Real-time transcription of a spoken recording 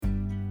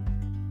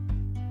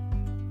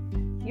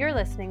You're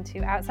listening to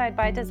Outside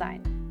by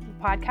Design,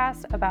 a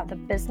podcast about the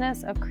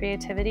business of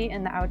creativity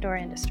in the outdoor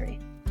industry.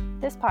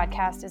 This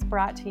podcast is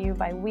brought to you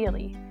by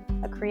Wheelie,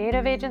 a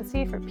creative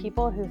agency for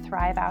people who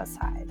thrive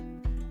outside.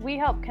 We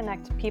help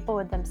connect people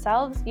with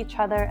themselves, each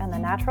other, and the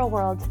natural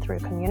world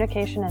through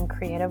communication and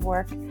creative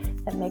work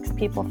that makes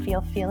people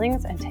feel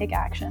feelings and take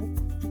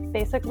action.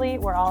 Basically,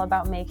 we're all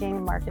about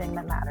making marketing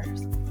that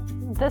matters.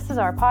 This is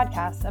our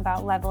podcast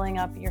about leveling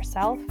up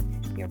yourself,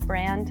 your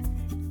brand,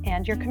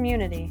 and your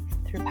community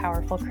through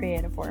powerful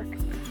creative work.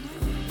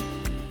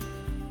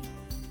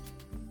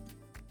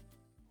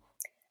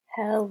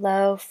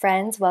 Hello,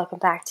 friends. Welcome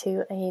back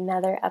to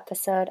another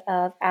episode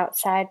of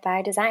Outside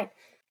by Design.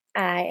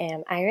 I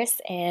am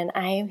Iris, and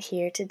I am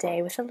here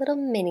today with a little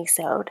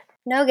mini-sode.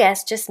 No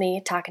guest, just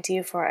me talking to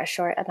you for a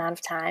short amount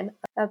of time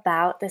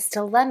about this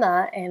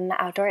dilemma in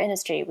the outdoor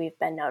industry we've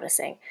been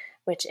noticing,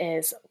 which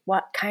is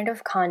what kind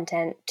of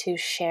content to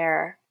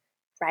share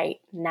right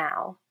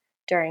now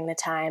during the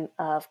time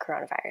of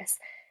coronavirus.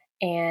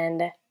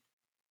 And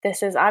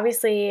this is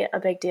obviously a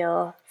big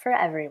deal for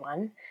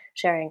everyone,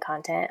 sharing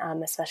content,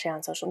 especially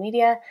on social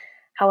media.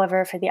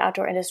 However, for the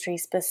outdoor industry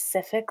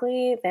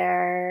specifically,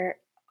 there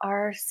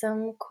are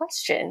some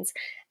questions.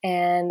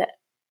 And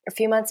a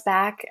few months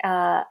back,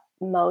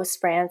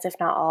 most brands, if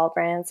not all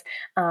brands,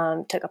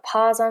 took a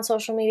pause on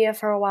social media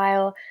for a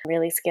while,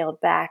 really scaled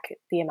back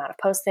the amount of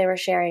posts they were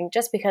sharing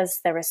just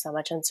because there was so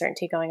much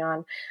uncertainty going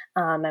on,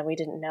 and we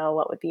didn't know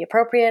what would be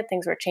appropriate.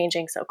 Things were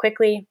changing so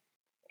quickly.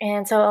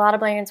 And so a lot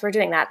of brands were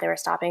doing that. They were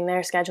stopping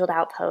their scheduled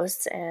out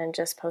posts and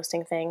just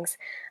posting things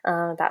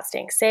about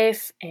staying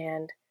safe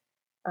and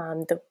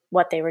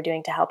what they were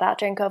doing to help out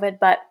during COVID.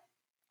 But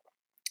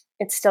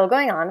it's still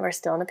going on. We're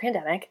still in a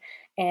pandemic,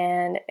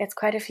 and it's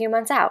quite a few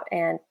months out.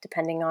 And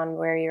depending on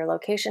where your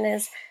location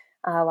is,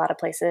 a lot of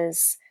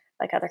places,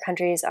 like other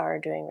countries, are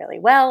doing really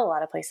well. A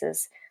lot of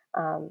places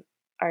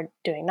are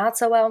doing not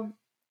so well.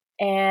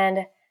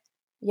 And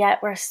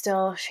yet we're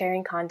still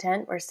sharing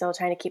content. We're still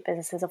trying to keep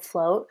businesses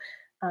afloat.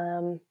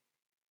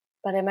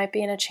 But it might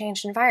be in a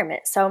changed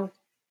environment. So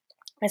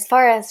as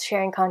far as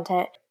sharing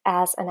content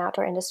as an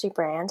outdoor industry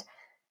brand,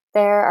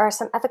 there are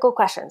some ethical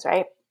questions,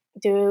 right?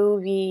 Do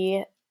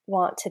we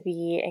want to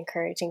be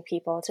encouraging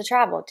people to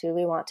travel? Do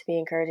we want to be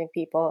encouraging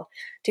people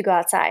to go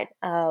outside?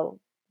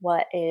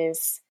 What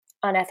is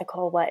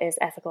unethical? What is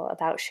ethical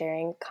about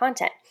sharing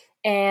content?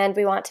 And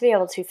we want to be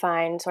able to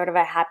find sort of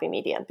a happy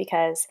medium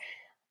because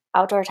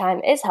outdoor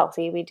time is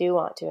healthy. We do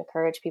want to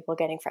encourage people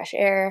getting fresh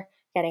air,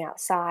 getting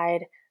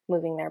outside,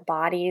 moving their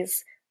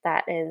bodies.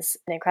 That is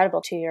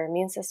incredible to your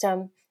immune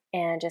system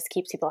and just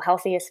keeps people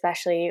healthy,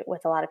 especially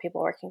with a lot of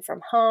people working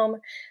from home.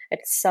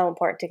 It's so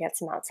important to get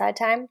some outside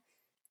time.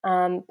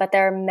 But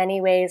there are many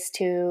ways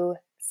to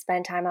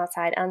spend time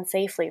outside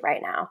unsafely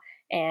right now,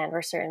 and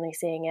we're certainly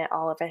seeing it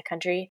all over the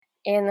country.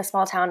 In the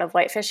small town of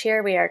Whitefish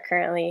here, we are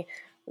currently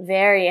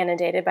very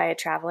inundated by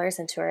travelers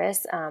and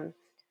tourists.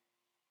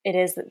 It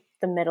is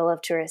the middle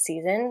of tourist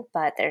season,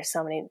 but there's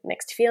so many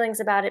mixed feelings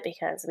about it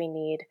because we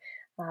need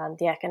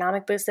the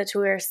economic boost that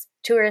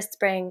tourists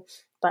bring,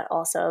 but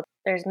also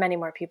there's many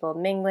more people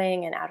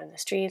mingling and out in the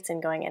streets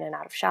and going in and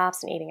out of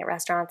shops and eating at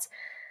restaurants.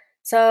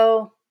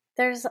 So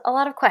there's a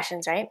lot of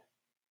questions, right?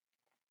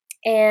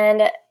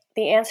 And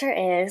the answer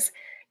is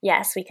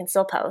yes, we can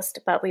still post,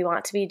 but we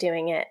want to be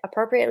doing it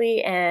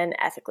appropriately and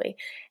ethically.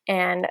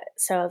 And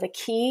so the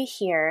key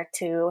here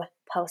to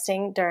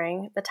posting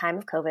during the time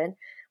of COVID,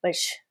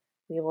 which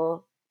we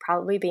will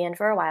probably be in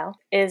for a while,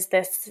 is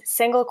this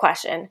single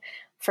question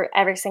for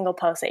every single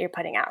post that you're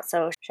putting out.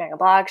 So sharing a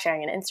blog,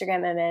 sharing an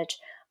Instagram image,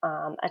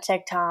 a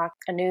TikTok,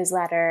 a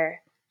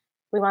newsletter.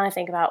 We want to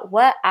think about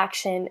what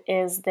action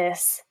is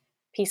this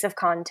piece of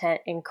content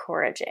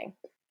encouraging?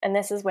 And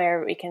this is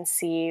where we can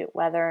see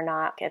whether or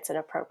not it's an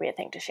appropriate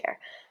thing to share.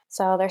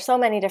 So there's so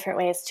many different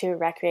ways to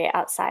recreate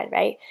outside,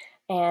 right?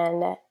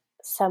 And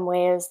some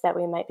ways that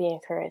we might be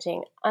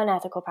encouraging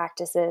unethical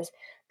practices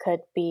could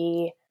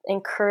be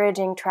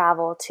encouraging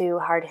travel to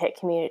hard-hit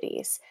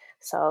communities.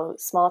 So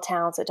small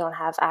towns that don't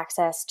have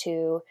access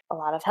to a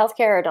lot of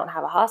healthcare or don't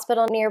have a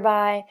hospital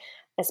nearby,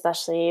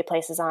 especially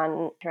places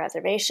on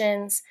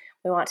reservations.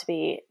 We want to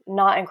be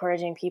not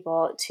encouraging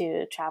people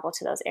to travel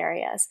to those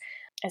areas,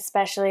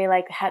 especially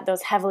like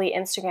those heavily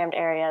Instagrammed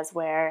areas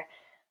where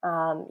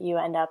you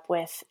end up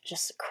with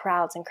just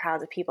crowds and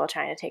crowds of people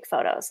trying to take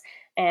photos.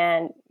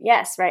 And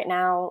yes, right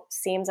now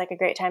seems like a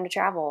great time to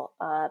travel.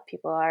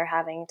 People are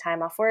having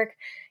time off work.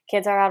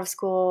 Kids are out of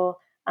school.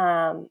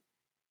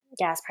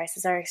 Gas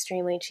prices are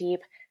extremely cheap.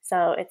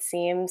 So it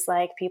seems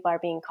like people are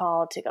being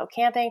called to go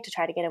camping, to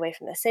try to get away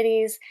from the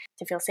cities,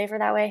 to feel safer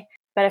that way.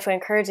 But if we're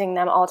encouraging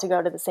them all to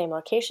go to the same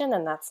location,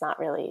 then that's not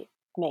really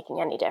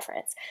making any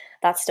difference.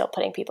 That's still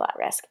putting people at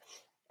risk.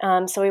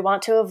 So we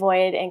want to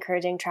avoid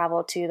encouraging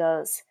travel to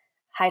those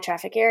high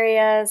traffic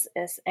areas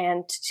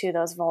and to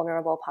those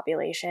vulnerable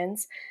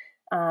populations.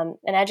 And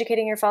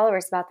educating your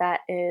followers about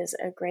that is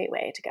a great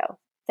way to go.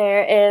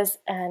 There is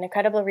an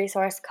incredible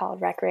resource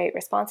called Recreate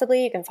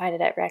Responsibly. You can find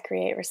it at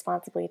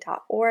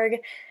recreateresponsibly.org,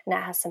 and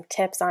it has some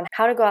tips on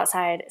how to go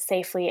outside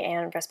safely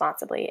and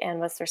responsibly and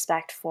with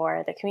respect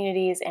for the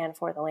communities and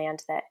for the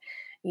land that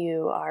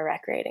you are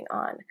recreating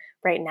on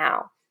right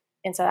now.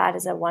 And so that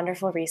is a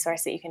wonderful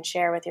resource that you can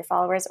share with your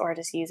followers or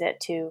just use it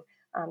to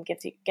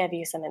give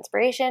you some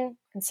inspiration.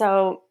 And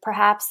so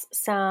perhaps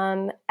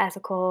some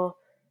ethical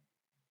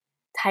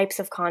types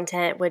of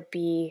content would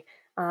be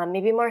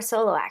maybe more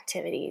solo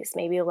activities,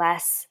 maybe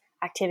less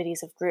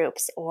activities of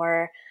groups,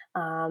 or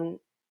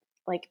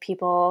like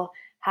people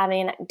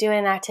doing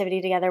an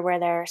activity together where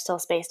they're still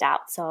spaced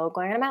out. So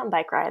going on a mountain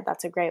bike ride,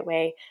 that's a great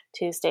way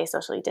to stay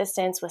socially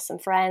distanced with some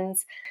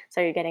friends.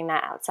 So you're getting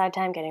that outside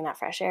time, getting that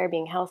fresh air,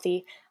 being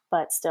healthy,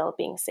 but still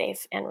being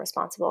safe and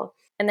responsible.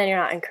 And then you're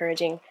not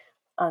encouraging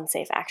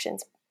unsafe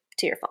actions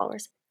to your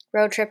followers.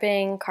 Road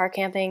tripping, car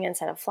camping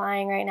instead of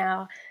flying right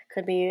now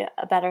could be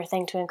a better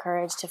thing to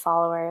encourage to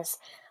followers.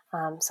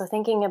 So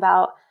thinking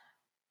about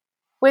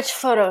which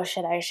photo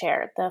should I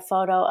share? The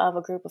photo of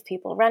a group of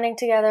people running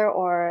together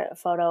or a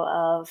photo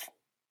of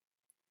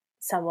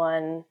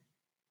someone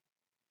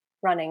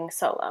running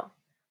solo?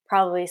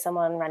 Probably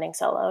someone running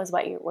solo is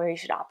where you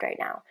should opt right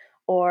now.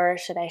 Or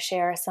should I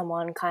share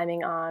someone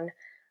climbing on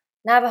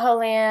Navajo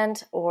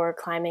land or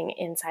climbing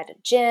inside a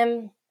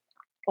gym?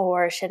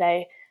 Or should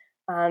I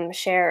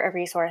share a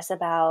resource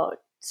about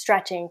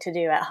stretching to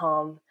do at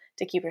home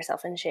to keep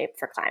yourself in shape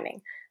for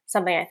climbing?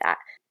 Something like that.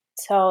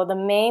 So the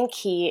main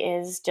key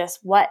is just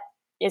what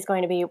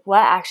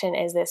action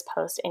is this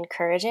post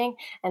encouraging,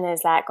 and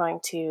is that going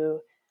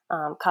to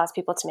cause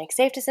people to make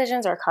safe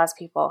decisions or cause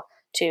people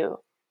to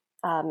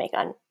make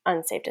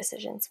unsafe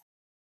decisions?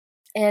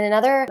 And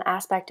another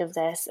aspect of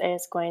this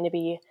is going to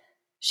be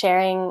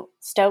sharing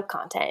Stoke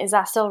content. Is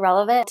that still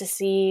relevant to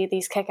see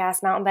these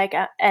kick-ass mountain bike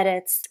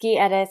edits, ski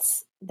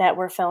edits that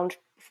were filmed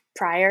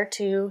prior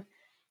to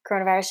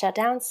coronavirus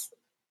shutdowns?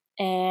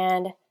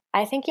 And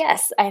I think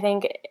yes. I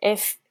think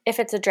if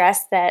it's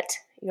addressed that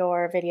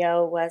your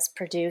video was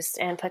produced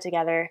and put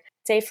together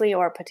safely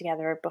or put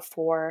together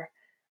before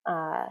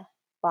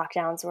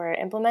lockdowns were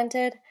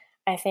implemented,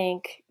 I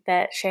think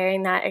that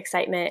sharing that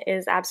excitement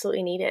is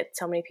absolutely needed.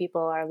 So many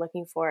people are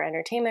looking for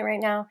entertainment right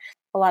now.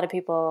 A lot of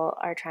people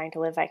are trying to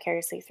live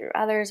vicariously through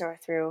others or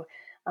through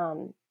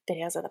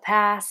videos of the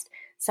past.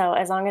 So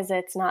as long as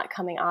it's not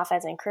coming off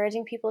as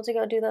encouraging people to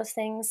go do those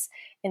things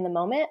in the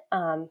moment,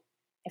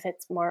 if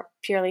it's more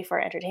purely for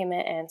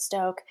entertainment and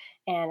stoke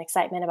and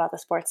excitement about the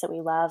sports that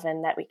we love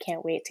and that we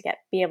can't wait to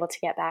be able to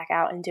get back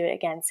out and do it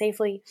again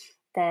safely,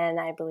 then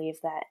I believe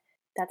that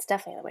that's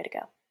definitely the way to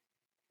go.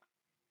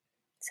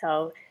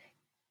 So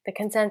the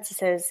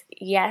consensus is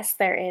yes,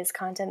 there is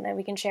content that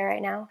we can share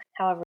right now.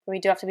 However, we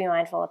do have to be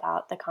mindful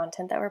about the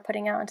content that we're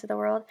putting out into the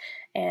world.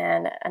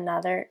 And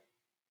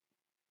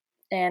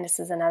this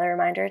is another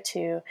reminder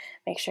to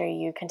make sure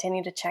you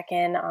continue to check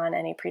in on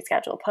any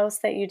pre-scheduled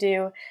posts that you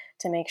do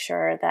to make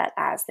sure that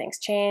as things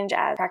change,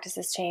 as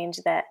practices change,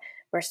 that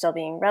we're still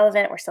being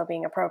relevant, we're still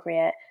being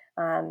appropriate,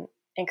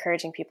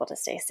 encouraging people to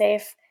stay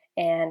safe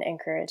and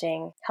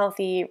encouraging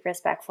healthy,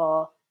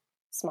 respectful,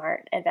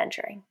 smart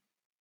adventuring.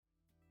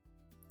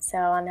 So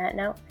on that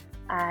note,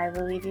 I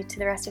will leave you to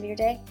the rest of your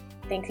day.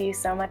 Thank you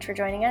so much for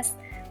joining us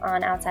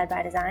on Outside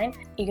by Design.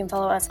 You can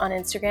follow us on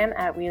Instagram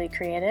at Wheelie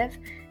Creative,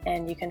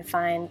 and you can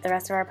find the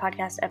rest of our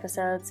podcast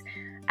episodes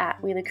at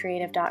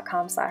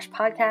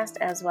wheeliecreative.com/podcast,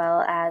 as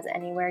well as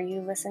anywhere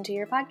you listen to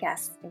your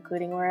podcasts,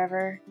 including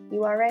wherever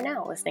you are right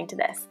now listening to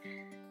this.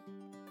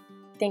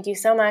 Thank you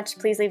so much.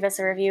 Please leave us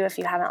a review if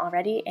you haven't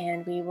already,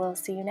 and we will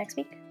see you next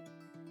week.